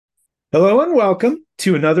Hello and welcome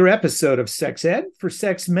to another episode of Sex Ed for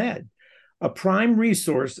Sex Med, a prime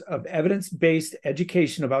resource of evidence-based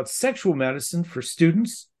education about sexual medicine for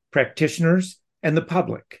students, practitioners, and the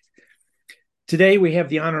public. Today, we have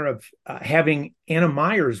the honor of having Anna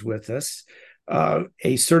Myers with us,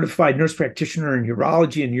 a certified nurse practitioner in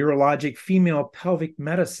urology and urologic female pelvic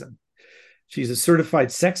medicine. She's a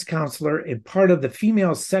certified sex counselor and part of the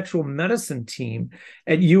female sexual medicine team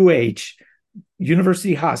at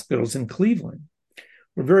University Hospitals in Cleveland.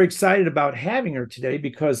 We're very excited about having her today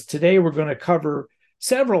because today we're going to cover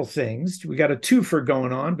several things. We got a twofer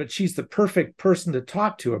going on, but she's the perfect person to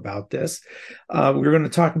talk to about this. We're going to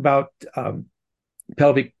talk about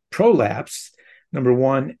pelvic prolapse, number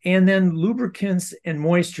one, and then lubricants and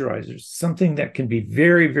moisturizers, something that can be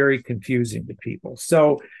very, very confusing to people.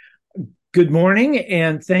 So good morning,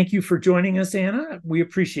 and thank you for joining us, Anna. We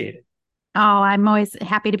appreciate it. Oh, I'm always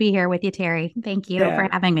happy to be here with you, Terry. Thank you for Yeah,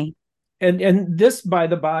 having me. and this, by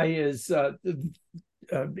the by, is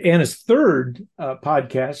Anna's third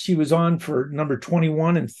podcast. She was on for number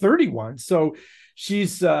 21 and 31, so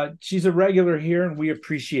she's a regular here, and we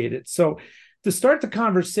appreciate it. So, to start the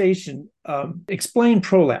conversation, explain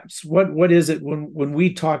prolapse. What is it when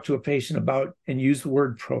we talk to a patient about and use the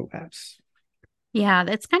word prolapse? Yeah,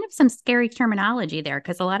 that's kind of some scary terminology there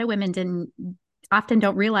because a lot of women didn't often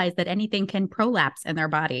don't realize that anything can prolapse in their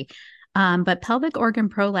body. But pelvic organ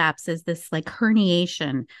prolapse is this like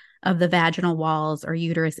herniation of the vaginal walls or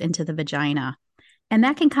uterus into the vagina. And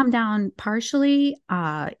that can come down partially.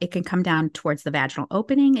 It can come down towards the vaginal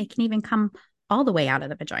opening. It can even come all the way out of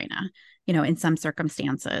the vagina, in some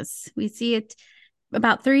circumstances. We see it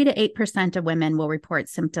about 3 to 8% of women will report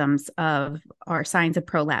symptoms of or signs of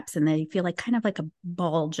prolapse, and they feel like kind of like a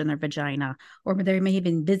bulge in their vagina, or they may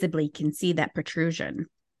even visibly can see that protrusion,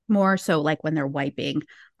 more so like when they're wiping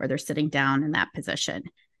or they're sitting down in that position.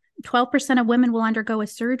 12% of women will undergo a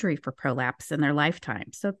surgery for prolapse in their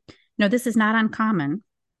lifetime. So, this is not uncommon.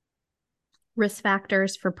 Risk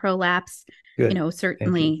factors for prolapse, Good. Thank you.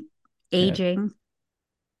 certainly Yeah. aging,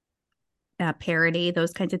 parity,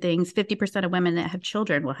 those kinds of things. 50% of women that have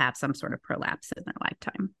children will have some sort of prolapse in their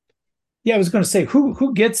lifetime. Yeah, I was going to say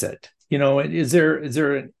who gets it? Is there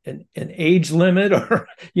an age limit, or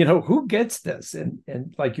who gets this?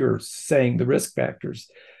 And like you're saying, the risk factors.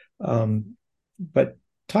 But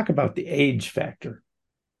talk about the age factor.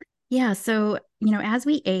 Yeah. So, as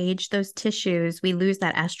we age, those tissues, we lose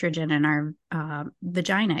that estrogen in our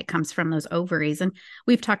vagina. It comes from those ovaries. And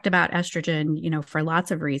we've talked about estrogen, for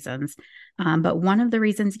lots of reasons. But one of the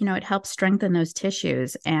reasons, it helps strengthen those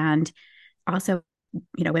tissues. And also,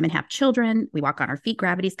 women have children. We walk on our feet.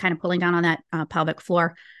 Gravity's kind of pulling down on that pelvic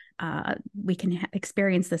floor. We can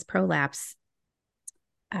experience this prolapse.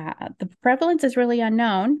 The prevalence is really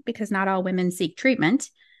unknown because not all women seek treatment.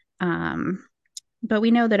 But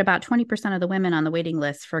we know that about 20% of the women on the waiting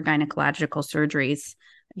list for gynecological surgeries,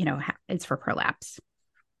 it's for prolapse.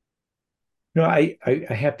 I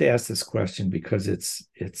have to ask this question because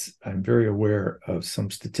I'm very aware of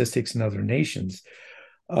some statistics in other nations.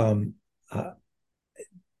 Um, uh,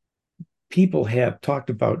 People have talked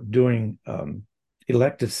about doing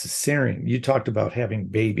elective cesarean. You talked about having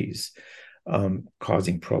babies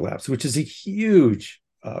causing prolapse, which is a huge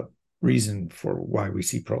reason for why we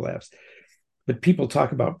see prolapse. But people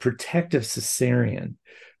talk about protective cesarean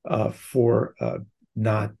for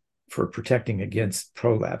not for protecting against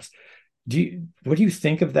prolapse. What do you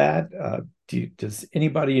think of that? Does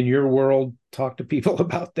anybody in your world talk to people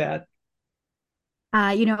about that?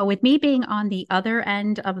 With me being on the other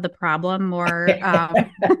end of the problem, more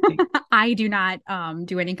I do not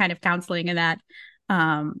do any kind of counseling in that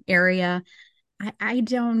area. I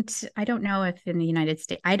don't know if in the United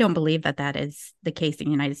States, I don't believe that that is the case in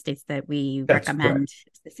the United States that we That's correct. recommend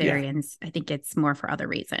Yeah. cesareans. I think it's more for other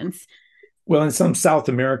reasons. Well, in some South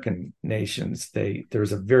American nations,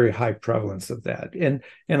 there's a very high prevalence of that, and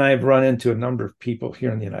I've run into a number of people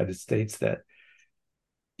here in the United States that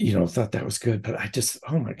thought that was good, but I just,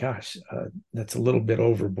 oh my gosh, that's a little bit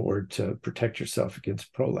overboard to protect yourself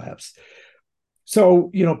against prolapse. So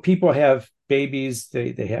people have babies,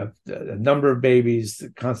 they have a number of babies,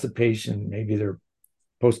 constipation, maybe they're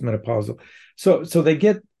postmenopausal, so they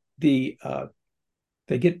get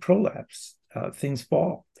prolapse, things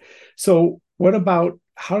fall. So what about,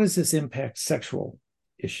 how does this impact sexual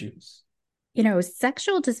issues?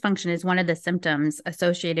 Sexual dysfunction is one of the symptoms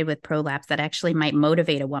associated with prolapse that actually might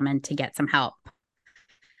motivate a woman to get some help.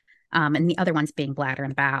 And the other ones being bladder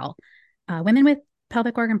and bowel. Women with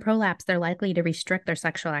pelvic organ prolapse, they're likely to restrict their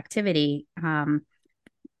sexual activity for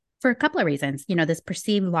a couple of reasons. This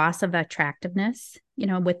perceived loss of attractiveness,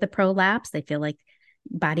 with the prolapse, they feel like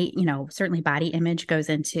Body, certainly body image goes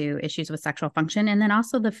into issues with sexual function. And then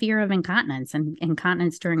also the fear of incontinence, and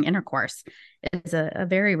incontinence during intercourse is a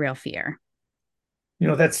very real fear.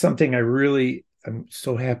 That's something I'm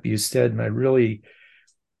so happy you said, and I really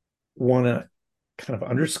want to kind of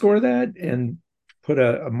underscore that and put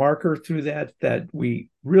a marker through that we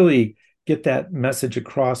really get that message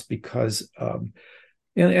across, because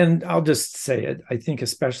and I'll just say it, I think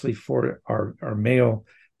especially for our male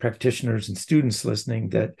practitioners and students listening,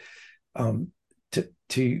 that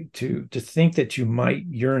to think that you might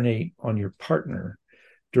urinate on your partner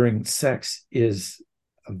during sex is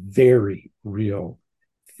a very real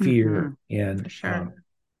fear, For and sure.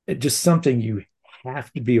 it just something you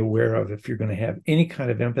have to be aware of if you're going to have any kind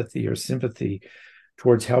of empathy or sympathy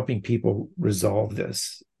towards helping people resolve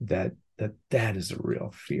this. That is a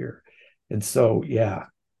real fear, and so yeah.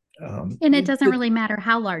 And it doesn't really matter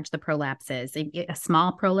how large the prolapse is. A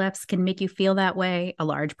small prolapse can make you feel that way. A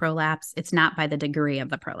large prolapse, it's not by the degree of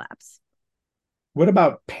the prolapse. What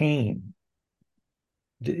about pain?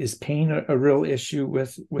 Is pain a real issue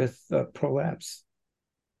with prolapse?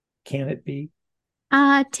 Can it be?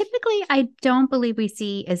 Typically, I don't believe we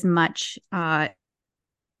see as much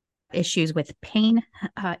issues with pain.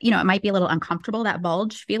 It might be a little uncomfortable, that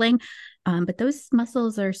bulge feeling, but those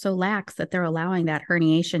muscles are so lax that they're allowing that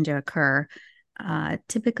herniation to occur.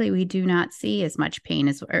 Typically, we do not see as much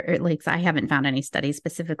pain or at least I haven't found any studies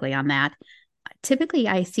specifically on that. Typically,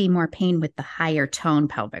 I see more pain with the higher tone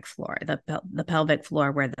pelvic floor, the pelvic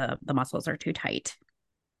floor where the muscles are too tight.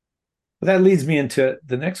 Well, that leads me into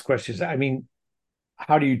the next question. I mean,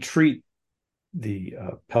 how do you treat the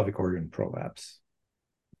pelvic organ prolapse?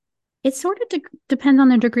 It sort of depends on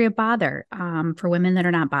the degree of bother. For women that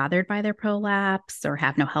are not bothered by their prolapse or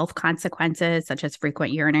have no health consequences, such as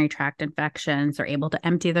frequent urinary tract infections, or able to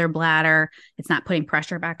empty their bladder, it's not putting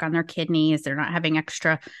pressure back on their kidneys, they're not having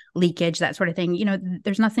extra leakage, that sort of thing.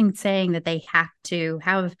 There's nothing saying that they have to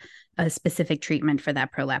have a specific treatment for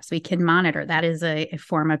that prolapse. We can monitor. That is a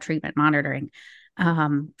form of treatment monitoring.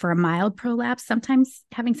 For a mild prolapse, sometimes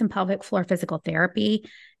having some pelvic floor physical therapy,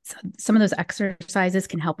 so some of those exercises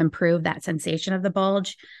can help improve that sensation of the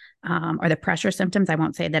bulge, or the pressure symptoms. I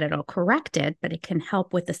won't say that it'll correct it, but it can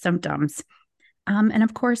help with the symptoms. And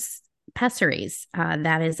of course, pessaries.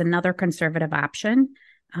 That is another conservative option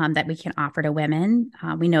that we can offer to women.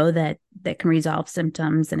 We know that can resolve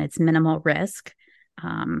symptoms and it's minimal risk.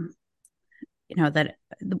 That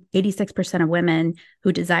 86% of women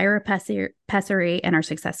who desire a pessary and are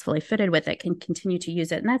successfully fitted with it can continue to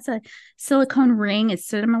use it. And that's a silicone ring. It's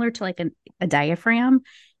similar to like a diaphragm.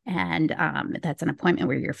 And that's an appointment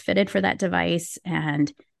where you're fitted for that device. And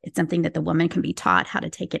it's something that the woman can be taught how to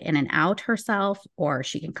take it in and out herself, or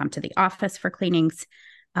she can come to the office for cleanings.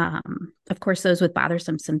 Of course, those with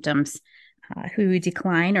bothersome symptoms who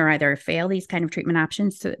decline or either fail these kind of treatment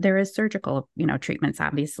options, so there is surgical, treatments,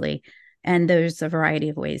 obviously. And there's a variety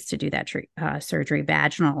of ways to do that surgery: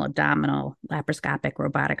 vaginal, abdominal, laparoscopic,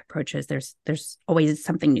 robotic approaches. There's always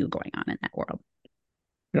something new going on in that world.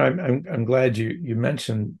 I'm glad you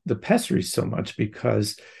mentioned the pessaries so much,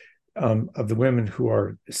 because of the women who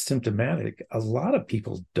are symptomatic, a lot of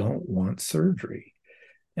people don't want surgery,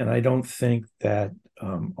 and I don't think that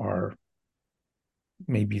our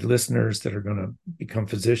maybe listeners that are going to become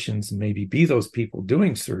physicians and maybe be those people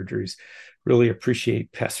doing surgeries really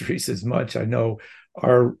appreciate pessaries as much. I know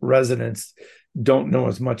our residents don't know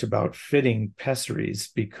as much about fitting pessaries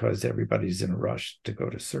because everybody's in a rush to go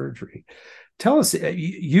to surgery. Tell us,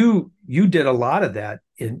 you did a lot of that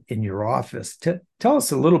in your office. Tell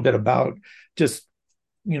us a little bit about just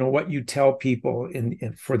what you tell people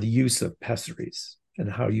for the use of pessaries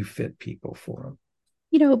and how you fit people for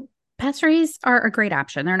them. Pessaries are a great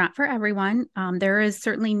option. They're not for everyone. There is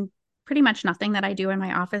certainly pretty much nothing that I do in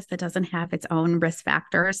my office that doesn't have its own risk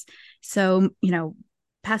factors. So,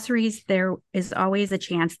 pessaries, there is always a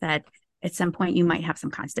chance that at some point you might have some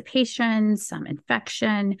constipation, some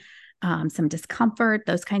infection, some discomfort,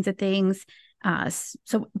 those kinds of things. But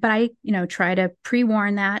I, try to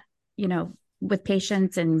pre-warn that, with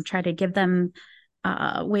patients and try to give them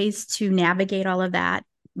ways to navigate all of that.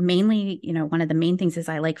 Mainly, one of the main things is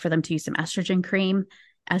I like for them to use some estrogen cream.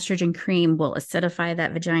 Estrogen cream will acidify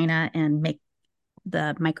that vagina and make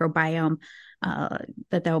the microbiome,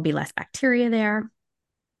 that there will be less bacteria there.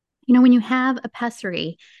 When you have a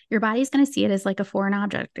pessary, your body's going to see it as like a foreign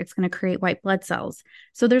object. It's going to create white blood cells.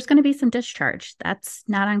 So there's going to be some discharge. That's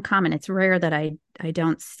not uncommon. It's rare that I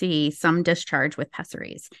don't see some discharge with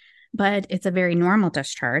pessaries, but it's a very normal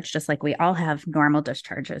discharge, just like we all have normal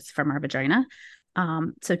discharges from our vagina.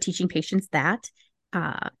 So teaching patients that.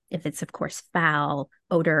 If it's, of course, foul,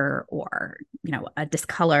 odor, or, a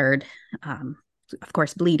discolored, of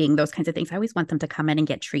course, bleeding, those kinds of things, I always want them to come in and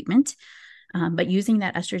get treatment. But using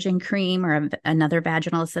that estrogen cream or another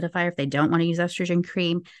vaginal acidifier, if they don't want to use estrogen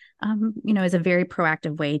cream, is a very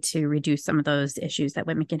proactive way to reduce some of those issues that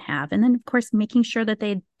women can have. And then, of course, making sure that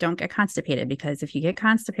they don't get constipated, because if you get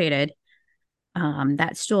constipated,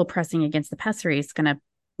 that stool pressing against the pessary is going to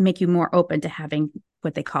make you more open to having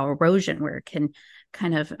what they call erosion, where it can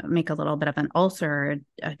kind of make a little bit of an ulcer,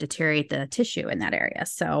 deteriorate the tissue in that area.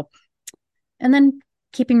 So, and then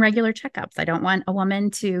keeping regular checkups. I don't want a woman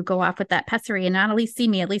to go off with that pessary and not at least see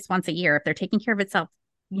me at least once a year. If they're taking care of itself,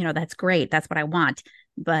 that's great. That's what I want.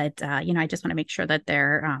 But, I just want to make sure that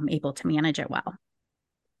they're able to manage it well.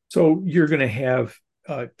 So you're going to have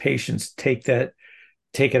patients take it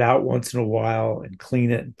out once in a while and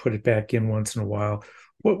clean it and put it back in once in a while.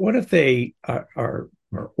 What if they are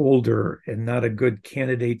older and not a good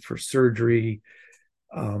candidate for surgery,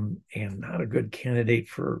 and not a good candidate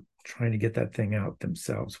for trying to get that thing out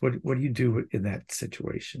themselves? What do you do in that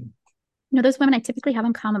situation? Those women, I typically have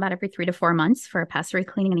them come about every 3 to 4 months for a pessary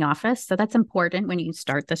cleaning in the office. So that's important when you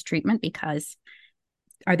start this treatment, because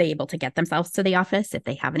are they able to get themselves to the office? If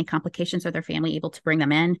they have any complications, are their family able to bring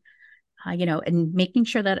them in? And making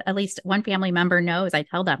sure that at least one family member knows. I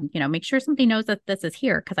tell them, make sure somebody knows that this is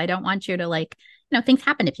here, because I don't want you to things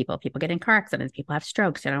happen to people. People get in car accidents, people have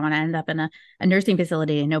strokes. I don't want to end up in a nursing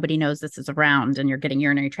facility and nobody knows this is around, and you're getting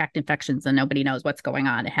urinary tract infections and nobody knows what's going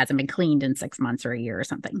on. It hasn't been cleaned in 6 months or a year or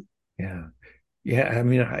something. Yeah. Yeah. I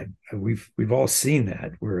mean, we've all seen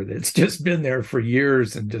that, where it's just been there for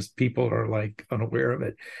years and just people are like unaware of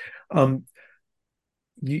it. Um,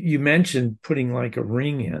 you mentioned putting like a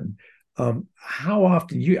ring in. How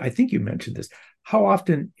often I think you mentioned this. How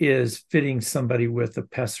often is fitting somebody with a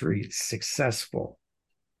pessary successful?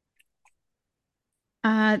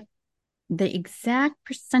 The exact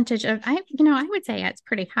percentage of, I would say it's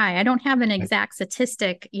pretty high. I don't have an exact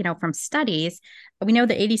statistic, from studies. We know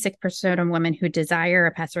that 86% of women who desire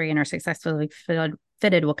a pessary and are successfully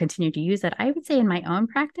fitted will continue to use it. I would say in my own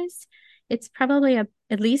practice, it's probably at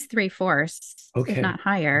least 3/4, if Okay. not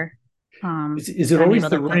higher. Is it I'm always able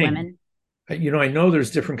the to fit ring? women. I know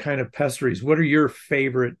there's different kind of pessaries. What are your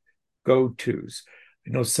favorite go-tos?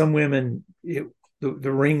 I know some women, the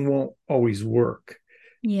ring won't always work.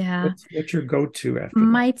 Yeah. What's your go-to after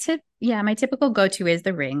that? My typical go-to is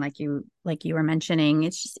the ring, like you were mentioning.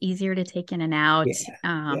 It's just easier to take in and out, Yeah,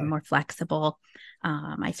 yeah, more flexible.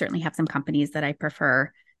 I certainly have some companies that I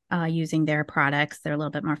prefer using their products. They're a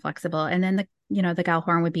little bit more flexible. And then the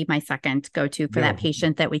Gallhorn would be my second go-to for that no,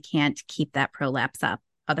 patient that we can't keep that prolapse up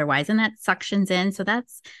otherwise. And that suctions in. So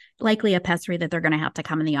that's likely a pessary that they're going to have to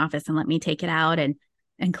come in the office and let me take it out and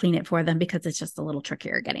clean it for them, because it's just a little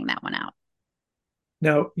trickier getting that one out.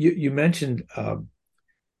 Now you mentioned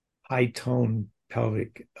high tone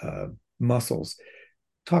pelvic muscles.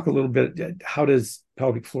 Talk a little bit. How does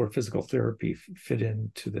pelvic floor physical therapy fit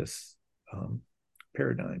into this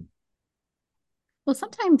paradigm? Well,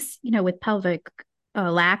 sometimes, with pelvic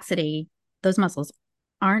laxity, those muscles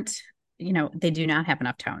aren't, they do not have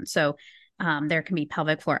enough tone. So there can be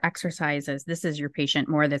pelvic floor exercises. This is your patient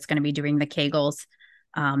more that's going to be doing the Kegels,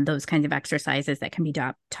 those kinds of exercises that can be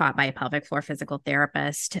taught by a pelvic floor physical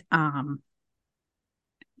therapist.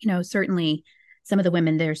 Certainly some of the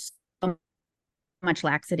women, there's so much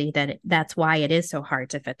laxity that's why it is so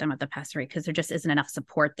hard to fit them with the pessary, because there just isn't enough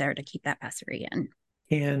support there to keep that pessary in.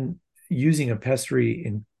 Can using a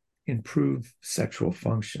pessary improve sexual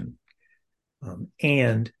function?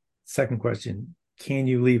 And second question, can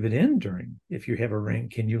you leave it in if you have a ring,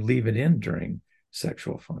 can you leave it in during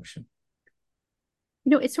sexual function?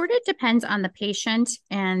 It sort of depends on the patient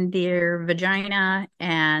and their vagina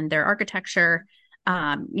and their architecture.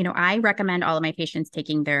 I recommend all of my patients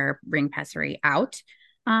taking their ring pessary out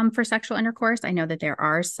for sexual intercourse. I know that there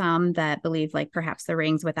are some that believe like perhaps the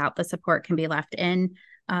rings without the support can be left in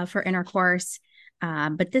for intercourse.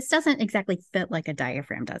 But this doesn't exactly fit like a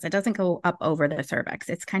diaphragm does. It doesn't go up over the cervix.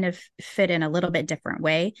 It's kind of fit in a little bit different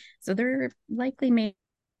way. So there likely may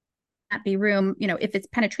not be room, if it's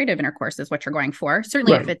penetrative intercourse is what you're going for.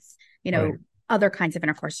 Certainly if Right, it's, right. other kinds of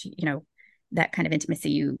intercourse, that kind of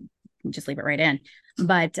intimacy, you can just leave it right in.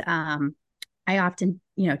 But I often,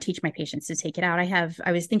 teach my patients to take it out.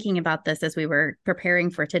 I was thinking about this as we were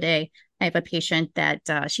preparing for today. I have a patient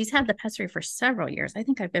that she's had the pessary for several years. I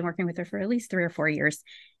think I've been working with her for at least 3 or 4 years.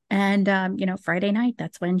 And, Friday night,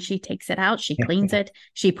 that's when she takes it out. She cleans it.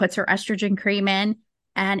 She puts her estrogen cream in.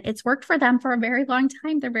 And it's worked for them for a very long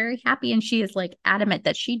time. They're very happy. And she is like adamant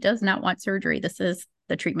that she does not want surgery. This is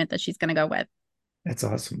the treatment that she's going to go with. That's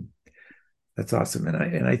awesome. That's awesome.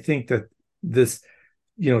 And I think that this,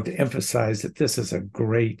 to emphasize that this is a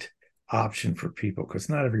great option for people, because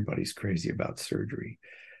not everybody's crazy about surgery.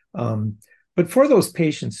 But for those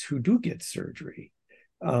patients who do get surgery,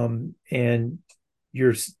 and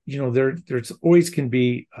there's always can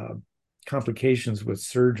be complications with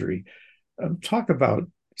surgery. Talk about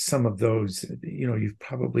some of those. You've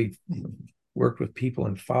probably worked with people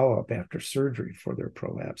in follow-up after surgery for their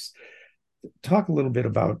prolapse. Talk a little bit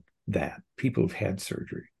about that, people who've had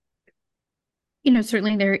surgery.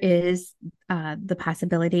 Certainly there is the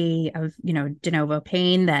possibility of, de novo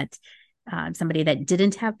pain, that somebody that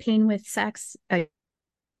didn't have pain with sex,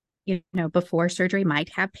 before surgery might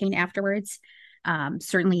have pain afterwards.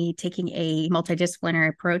 Certainly taking a multidisciplinary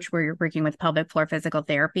approach where you're working with pelvic floor physical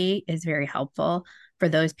therapy is very helpful for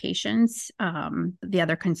those patients. The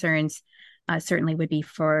other concerns certainly would be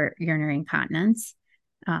for urinary incontinence.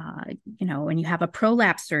 When you have a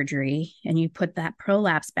prolapse surgery and you put that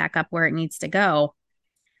prolapse back up where it needs to go,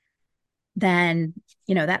 then,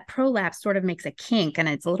 that prolapse sort of makes a kink, and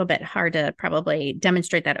it's a little bit hard to probably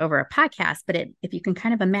demonstrate that over a podcast, but if you can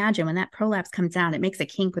kind of imagine, when that prolapse comes down, it makes a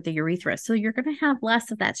kink with the urethra. So you're going to have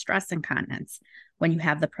less of that stress incontinence when you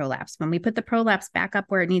have the prolapse. When we put the prolapse back up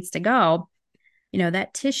where it needs to go,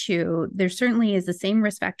 that tissue, there certainly is the same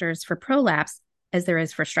risk factors for prolapse as there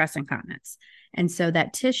is for stress incontinence. And so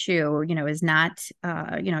that tissue, is not,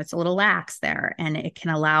 it's a little lax there, and it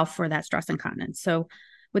can allow for that stress incontinence. So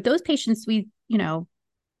with those patients, we,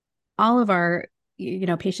 all of our,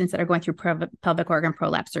 patients that are going through pelvic organ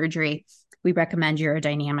prolapse surgery, we recommend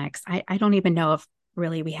urodynamics. I don't even know if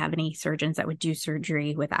really we have any surgeons that would do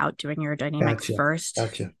surgery without doing urodynamics first.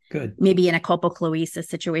 Gotcha. Good. Maybe in a colpochloesis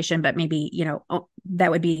situation, but maybe,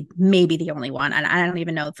 that would be maybe the only one. And I don't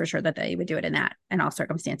even know for sure that they would do it in all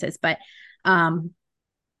circumstances. But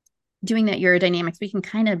doing that urodynamics, we can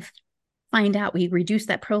kind of find out, we reduce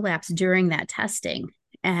that prolapse during that testing.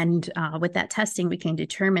 And with that testing, we can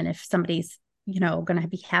determine if somebody's, going to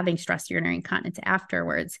be having stress urinary incontinence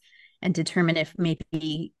afterwards, and determine if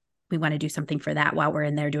maybe we want to do something for that while we're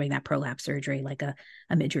in there doing that prolapse surgery, like a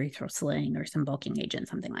midurethral sling or some bulking agent,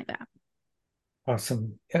 something like that.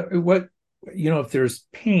 Awesome. If there's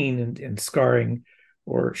pain and scarring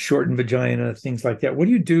or shortened vagina, things like that, what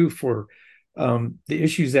do you do for the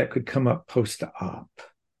issues that could come up post-op?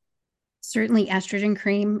 Certainly estrogen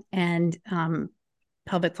cream and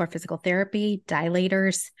pelvic floor physical therapy,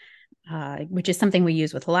 dilators, which is something we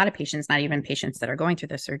use with a lot of patients, not even patients that are going through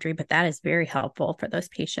the surgery, but that is very helpful for those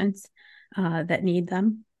patients that need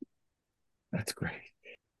them. That's great.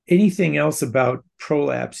 Anything else about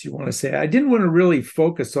prolapse you want to say? I didn't want to really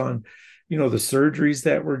focus on, the surgeries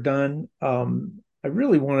that were done. I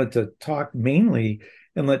really wanted to talk mainly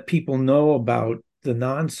and let people know about the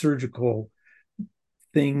non-surgical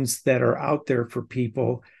things that are out there for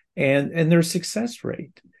people, and their success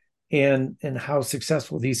rate, and how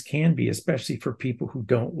successful these can be, especially for people who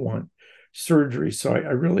don't want surgery. So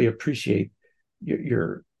I really appreciate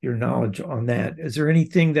your knowledge on that. Is there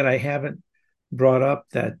anything that I haven't brought up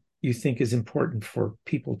that you think is important for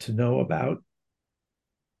people to know about?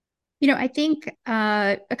 I think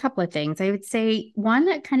a couple of things. I would say one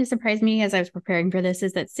that kind of surprised me as I was preparing for this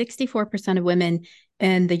is that 64% of women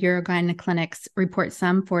in the urogyn clinics report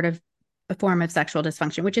some form of sexual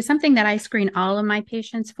dysfunction, which is something that I screen all of my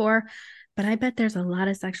patients for. But I bet there's a lot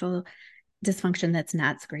of sexual dysfunction that's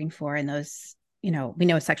not screened for. And those, we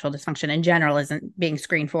know sexual dysfunction in general isn't being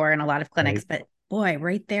screened for in a lot of clinics, right. But boy,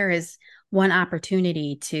 right there is one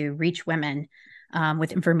opportunity to reach women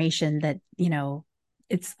with information that,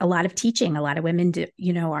 it's a lot of teaching. A lot of women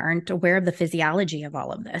aren't aware of the physiology of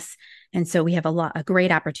all of this. And so we have a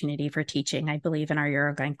great opportunity for teaching, I believe, in our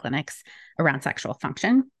urogyn clinics around sexual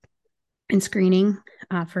function and screening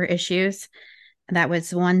for issues. That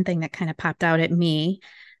was one thing that kind of popped out at me.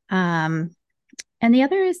 And the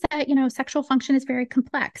other is that, sexual function is very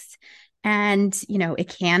complex. And, it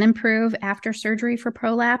can improve after surgery for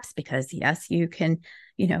prolapse, because yes, you can,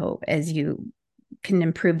 as you can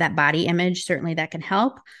improve that body image, certainly that can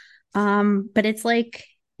help. But it's like,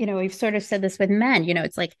 we've sort of said this with men,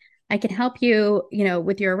 it's like, I can help you,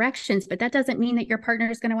 with your erections, but that doesn't mean that your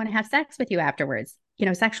partner is going to want to have sex with you afterwards.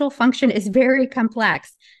 Sexual function is very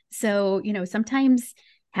complex. So, sometimes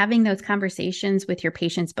having those conversations with your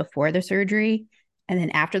patients before the surgery and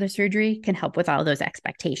then after the surgery can help with all those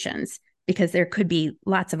expectations, because there could be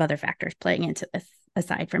lots of other factors playing into this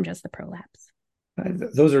aside from just the prolapse.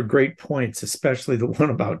 Those are great points, especially the one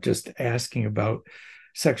about just asking about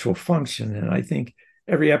sexual function. And I think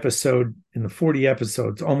every episode in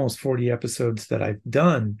the almost 40 episodes that I've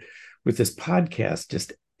done with this podcast,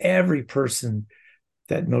 just every person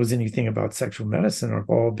that knows anything about sexual medicine have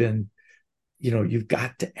all been, you've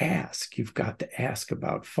got to ask. You've got to ask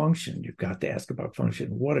about function. You've got to ask about function.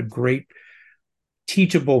 What a great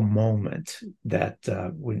teachable moment that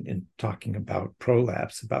when in talking about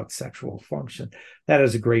prolapse, about sexual function. That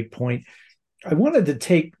is a great point. I wanted to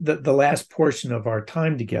take the last portion of our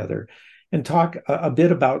time together and talk a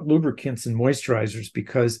bit about lubricants and moisturizers,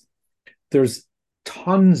 because there's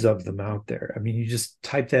tons of them out there. I mean, you just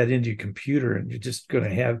type that into your computer and you're just going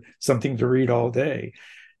to have something to read all day.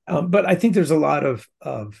 But I think there's a lot of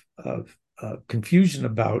confusion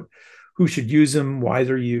about who should use them, why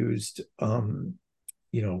they're used. Can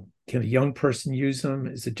a young person use them?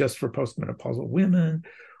 Is it just for postmenopausal women?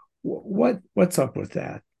 What's up with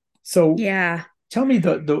that? So Yeah. tell me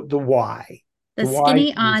the why. The Why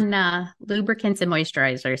skinny on lubricants and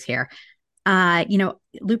moisturizers here.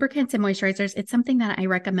 Lubricants and moisturizers, it's something that I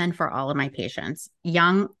recommend for all of my patients,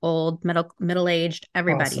 young, old, middle-aged,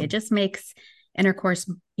 everybody. awesome. It just makes intercourse,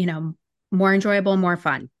 more enjoyable, more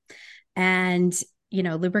fun. And,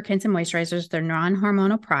 lubricants and moisturizers, they're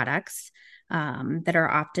non-hormonal products that are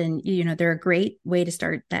often, they're a great way to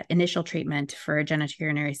start that initial treatment for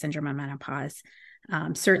genitourinary syndrome and menopause.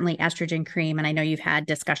 Certainly estrogen cream. And I know you've had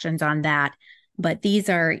discussions on that, but these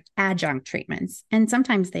are adjunct treatments. And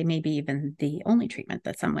sometimes they may be even the only treatment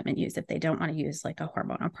that some women use if they don't want to use like a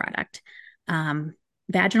hormonal product.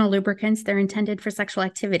 Vaginal lubricants, they're intended for sexual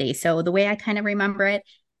activity. So the way I kind of remember it,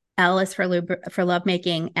 L is for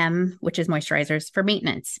lovemaking, M, which is moisturizers, for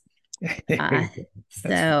maintenance.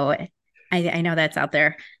 So I know that's out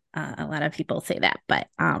there. A lot of people say that, but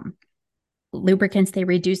lubricants, they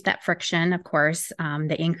reduce that friction, of course.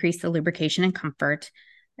 They increase the lubrication and comfort.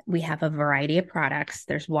 We have a variety of products.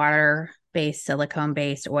 There's water-based,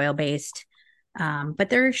 silicone-based, oil-based, but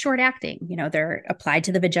they're short-acting. They're applied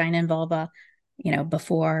to the vagina and vulva,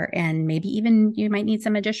 before, and maybe even you might need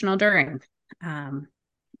some additional during.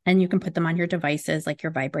 And you can put them on your devices like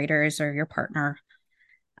your vibrators or your partner.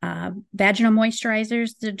 Vaginal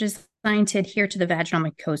moisturizers, they're designed to adhere to the vaginal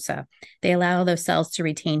mucosa. They allow those cells to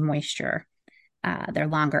retain moisture. They're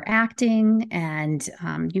longer acting, and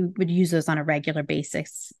you would use those on a regular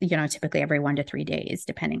basis, typically every 1 to 3 days,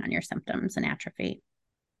 depending on your symptoms and atrophy.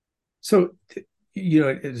 So,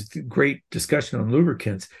 it's a great discussion on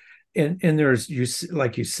lubricants. And there's,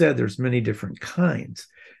 like you said, there's many different kinds.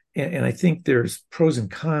 And I think there's pros and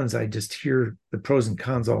cons. I just hear the pros and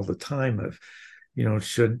cons all the time of,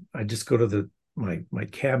 should I just go to my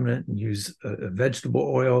cabinet and use a vegetable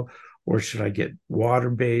oil, or should I get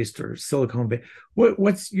water-based or silicone-based?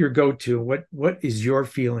 What's your go-to? What is your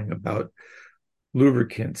feeling about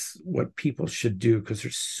lubricants, what people should do? Because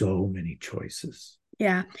there's so many choices.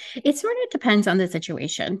 Yeah, it sort of depends on the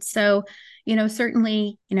situation. So,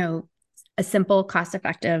 certainly, a simple,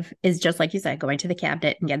 cost-effective is just like you said, going to the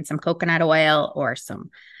cabinet and getting some coconut oil or some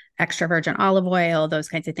extra virgin olive oil, those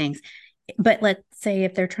kinds of things. But let's say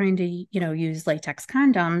if they're trying to, use latex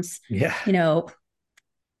condoms, Yeah.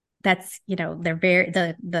 That's, they're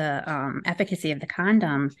the efficacy of the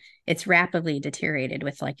condom, it's rapidly deteriorated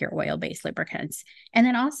with like your oil-based lubricants. And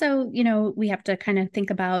then also, we have to kind of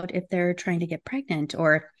think about if they're trying to get pregnant,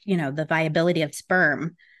 or, the viability of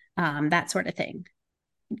sperm, that sort of thing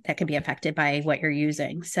that could be affected by what you're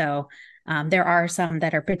using. So there are some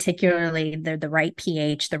that are particularly, they're the right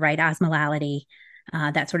pH, the right osmolality,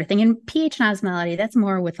 that sort of thing. And pH and osmolality, that's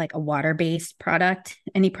more with like a water-based product,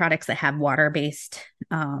 any products that have water-based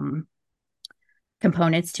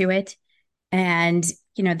components to it. And,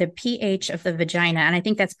 the pH of the vagina, and I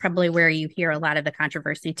think that's probably where you hear a lot of the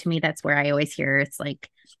controversy. To me, that's where I always hear it's like,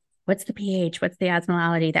 what's the pH? What's the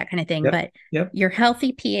osmolality? That kind of thing. Yep. But your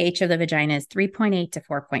healthy pH of the vagina is 3.8 to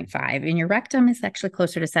 4.5, and your rectum is actually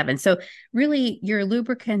closer to 7. So really your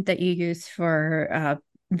lubricant that you use for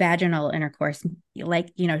vaginal intercourse,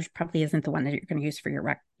 probably isn't the one that you're going to use for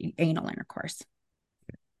your anal intercourse.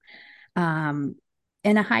 And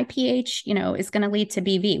a high pH, is going to lead to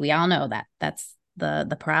BV. We all know that. That's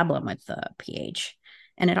the problem with the pH.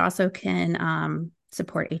 And it also can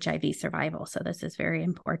support HIV survival. So this is very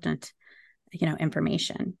important,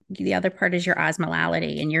 information. The other part is your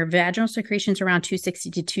osmolality, and your vaginal secretions around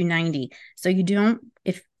 260 to 290. So you don't,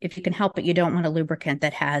 if you can help it, you don't want a lubricant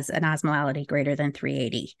that has an osmolality greater than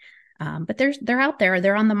 380. But they're out there,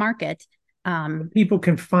 they're on the market. People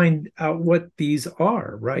can find out what these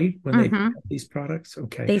are, right? When they have these products.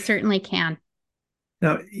 Okay. They certainly can.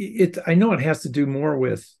 Now, I know it has to do more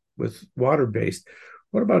with water-based.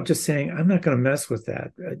 What about just saying, I'm not going to mess with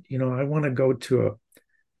that? I want to go to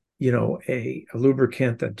a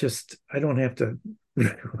lubricant that just, I don't have to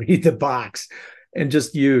read the box. and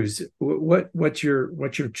just use. What's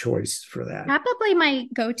your choice for that? Probably my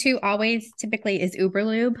go-to always typically is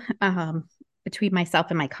Uberlube. Between myself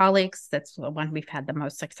and my colleagues, that's the one we've had the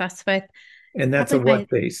most success with. And that's a Probably my what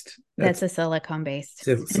based? That's That's a silicone based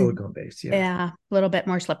and silicone based. Yeah. yeah, a little bit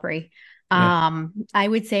more slippery. Yeah. I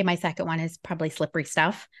would say my second one is probably slippery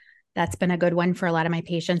stuff. That's been a good one for a lot of my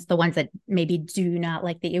patients, the ones that maybe do not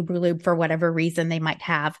like the Uberlube for whatever reason they might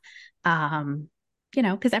have.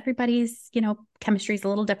 Because everybody's, chemistry is a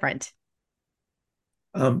little different.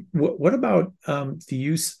 What about the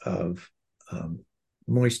use of um,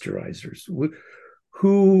 moisturizers?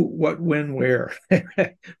 Who, what, when, where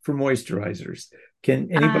for moisturizers? Can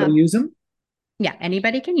anybody Uh, use them? yeah,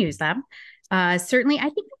 anybody can use them. Certainly, I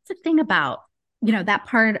think that's the thing about, that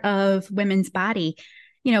part of women's body,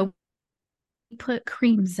 you know, put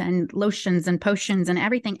creams and lotions and potions and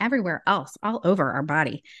everything everywhere else all over our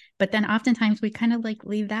body, but then oftentimes we kind of like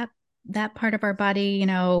leave that part of our body,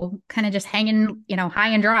 kind of just hanging, high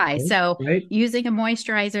and dry. So Right. using a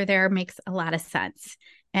moisturizer there makes a lot of sense.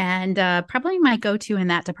 And probably my go-to in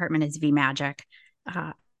that department is V Magic.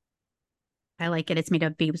 uh, I like it. It's made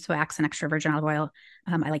of beeswax and extra virgin olive oil.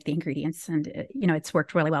 I like the ingredients, and it's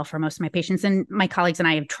worked really well for most of my patients. And my colleagues and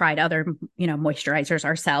I have tried other, moisturizers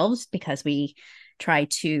ourselves because we try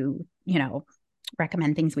to,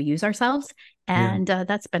 recommend things we use ourselves, Yeah. and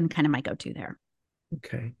that's been kind of my go-to there.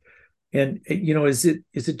 Okay. And is it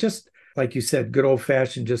just like you said, good old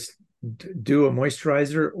fashioned, just do a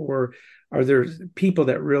moisturizer, or are there people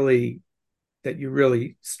that you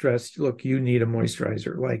really stress? Look, you need a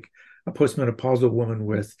moisturizer, like a postmenopausal woman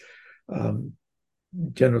with um,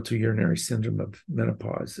 genital urinary syndrome of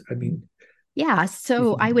menopause. I mean, Yeah,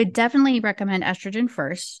 so I would definitely recommend estrogen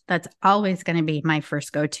first. That's always going to be my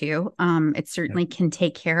first go-to. It yeah, certainly can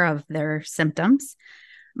take care of their symptoms,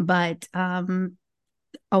 but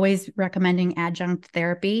always recommending adjunct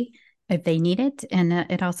therapy if they need it, and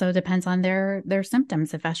it also depends on their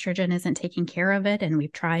symptoms. If estrogen isn't taking care of it, and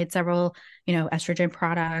we've tried several, estrogen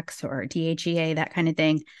products or DHEA, that kind of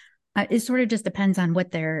thing, it sort of just depends on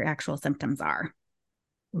what their actual symptoms are,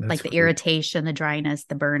 that's like the great. irritation, the dryness,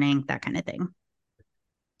 the burning, that kind of thing.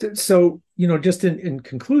 So, just in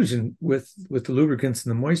conclusion, with the lubricants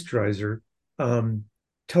and the moisturizer, um,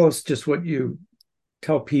 tell us just what you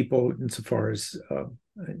tell people insofar as,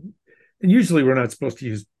 and usually we're not supposed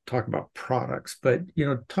to talk about products, but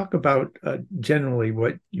talk about generally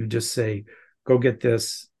what you just say, go get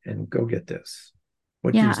this and go get this.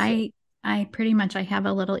 What do you Yeah, say? I pretty much I have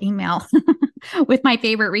a little email with my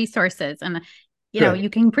favorite resources, and Good. you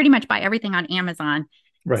can pretty much buy everything on Amazon.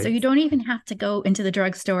 So Right. you don't even have to go into the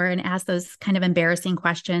drugstore and ask those kind of embarrassing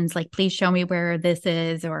questions like, please show me where this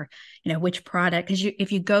is, or, which product. Because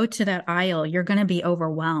if you go to that aisle, you're going to be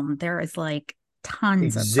overwhelmed. There is like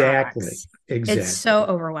tons of Exactly. products. It's so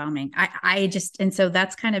Exactly. overwhelming. And so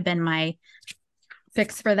that's kind of been my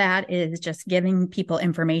fix for that, is just giving people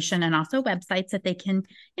information and also websites that they can,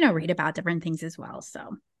 read about different things as well.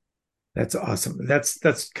 So That's awesome. That's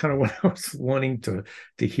kind of what I was wanting to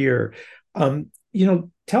hear.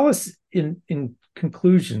 Tell us in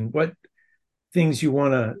conclusion what things you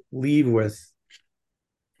want to leave with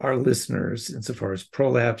our listeners insofar as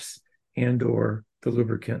prolapse and or the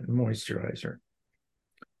lubricant and moisturizer.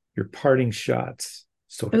 Your parting shots,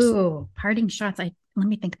 so to speak. ooh, parting shots. Let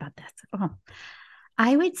me think about this. Oh,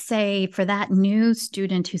 I would say for that new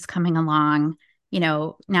student who's coming along,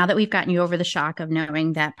 now that we've gotten you over the shock of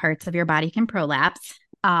knowing that parts of your body can prolapse,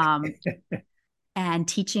 and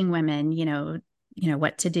teaching women,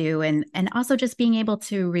 what to do, and also just being able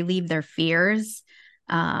to relieve their fears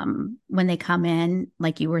when they come in,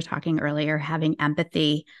 like you were talking earlier, having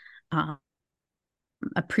empathy, um,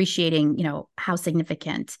 appreciating, how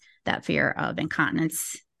significant that fear of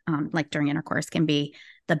incontinence, like during intercourse, can be.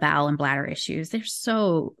 The bowel and bladder issues, they're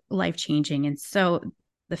so life changing, and so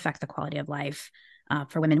affect the quality of life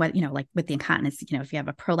for women. What like with the incontinence, if you have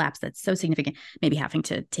a prolapse that's so significant, maybe having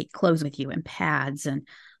to take clothes with you and pads and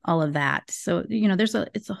all of that. So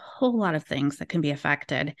it's a whole lot of things that can be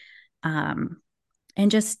affected. And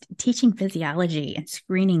just teaching physiology and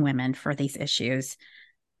screening women for these issues,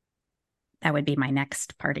 that would be my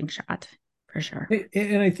next parting shot for sure.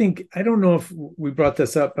 And I think, I don't know if we brought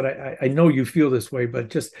this up, but I know you feel this way, but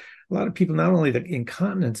just a lot of people, not only the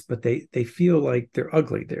incontinence, but they feel like they're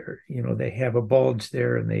ugly there. They have a bulge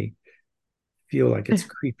there and they feel like it's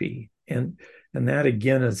creepy. And that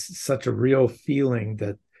again is such a real feeling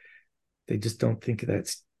that they just don't think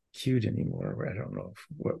that's cute anymore. I don't know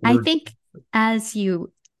what I word. think as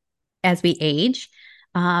you as we age,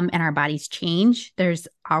 and our bodies change, there's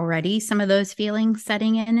already some of those feelings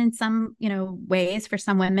setting in some, ways for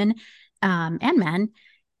some women. and men.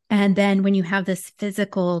 And then when you have this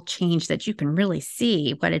physical change that you can really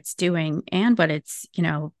see what it's doing and what it's,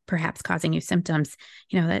 perhaps causing you symptoms,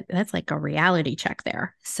 that's like a reality check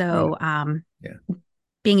there. So Yeah.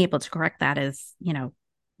 being able to correct that is,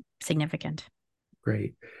 significant.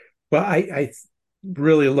 Great. Well, I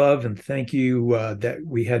really love and thank you that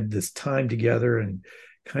we had this time together and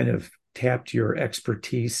kind of tapped your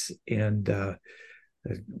expertise. And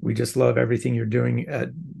we just love everything you're doing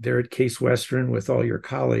there at Case Western with all your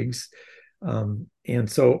colleagues. And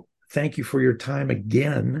so thank you for your time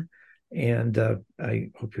again. And I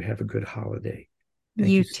hope you have a good holiday. Thank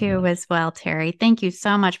You you so too, much. as well, Terry. Thank you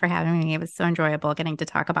so much for having me. It was so enjoyable getting to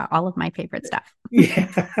talk about all of my favorite stuff.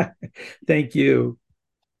 Yeah. Thank you.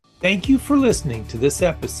 Thank you for listening to this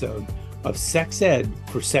episode of Sex Ed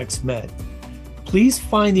for Sex Med. Please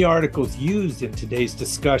find the articles used in today's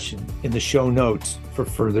discussion in the show notes for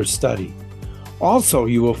further study. Also,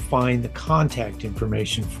 you will find the contact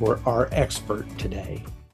information for our expert today.